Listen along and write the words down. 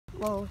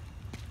Well,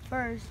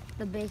 first,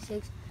 the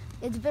basics.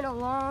 It's been a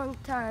long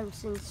time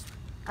since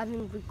I've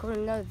been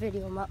recording another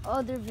video. My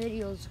other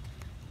videos,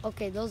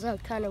 okay, those are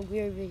kind of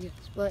weird videos,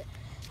 but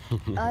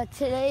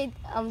today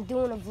I'm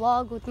doing a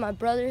vlog with my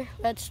brother,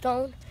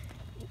 Redstone,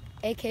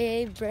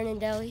 aka Brennan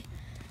Daly.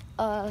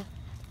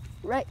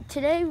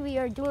 Today we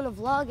are doing a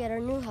vlog at our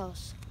new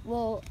house.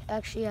 Well,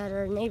 actually at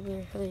our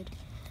neighborhood.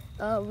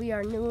 We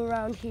are new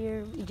around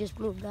here. We just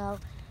moved out.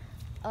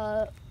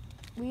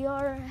 We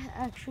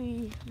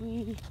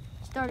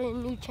started a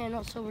new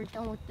channel, so we're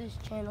done with this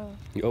channel.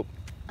 Yup.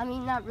 I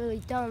mean, not really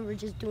done. We're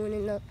just doing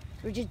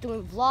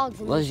vlogs.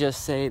 Let's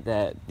just say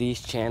that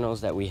these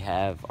channels that we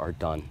have are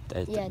done.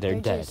 They're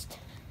dead.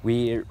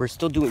 We're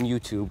still doing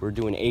YouTube. We're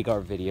doing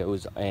Agar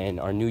videos, and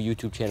our new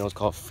YouTube channel is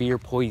called Fear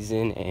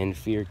Poison and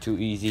Fear Too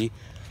Easy.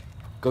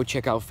 Go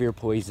check out Fear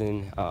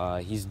Poison.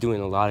 He's doing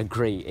a lot of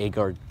great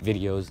Agar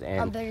videos, and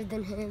I'm better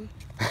than him.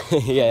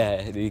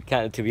 yeah,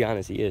 to be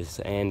honest, he is.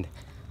 And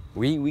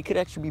we could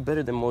actually be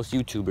better than most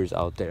YouTubers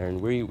out there, and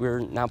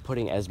we're not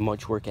putting as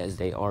much work as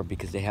they are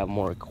because they have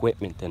more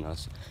equipment than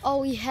us.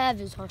 All we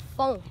have is our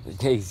phone.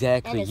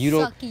 Exactly. And a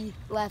sucky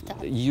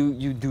laptop. You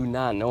do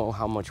not know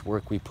how much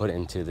work we put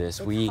into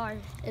this.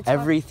 It's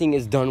Everything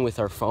is done with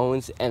our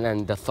phones, and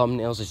then the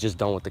thumbnails is just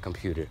done with the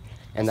computer,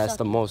 and that's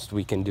the most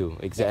we can do.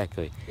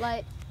 Exactly.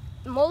 Like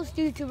most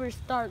YouTubers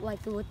start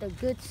like with a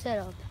good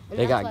setup.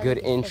 They got good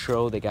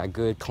intro. They got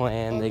good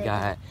clan. They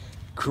got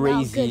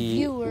crazy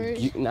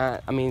viewers.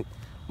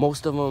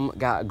 Most of them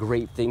got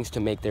great things to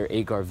make their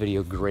Agar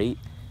video great,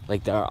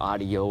 like their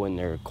audio and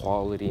their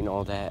quality and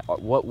all that.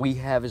 What we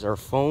have is our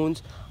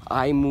phones,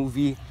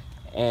 iMovie,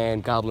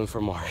 and Goblin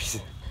from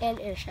Mars. And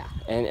Airshot.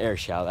 And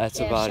Airshot. That's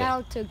about it. Shout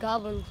out to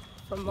Goblin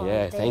from Mars.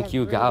 Yeah, thank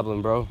you,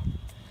 Goblin, bro.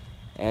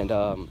 And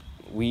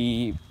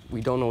we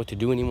don't know what to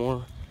do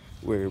anymore.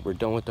 We're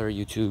done with our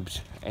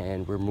YouTubes,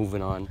 and we're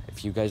moving on.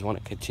 If you guys want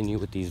to continue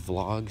with these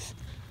vlogs,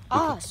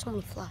 so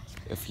many flies.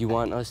 if you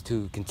want us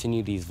to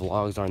continue these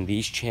vlogs on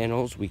these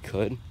channels, we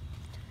could.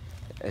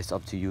 It's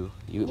up to you.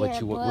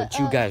 What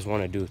you guys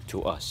want to do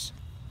to us.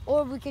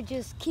 Or we could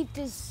just keep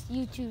this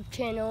YouTube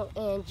channel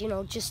and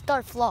just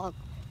start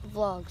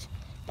vlogs,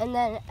 and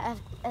then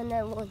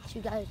once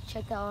you guys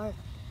check out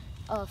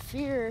our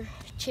Fear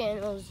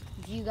channels,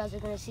 you guys are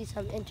gonna see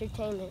some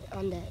entertainment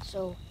on that.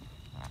 So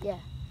yeah,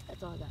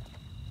 that's all I got.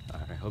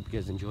 All right, hope you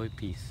guys enjoy.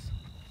 Peace.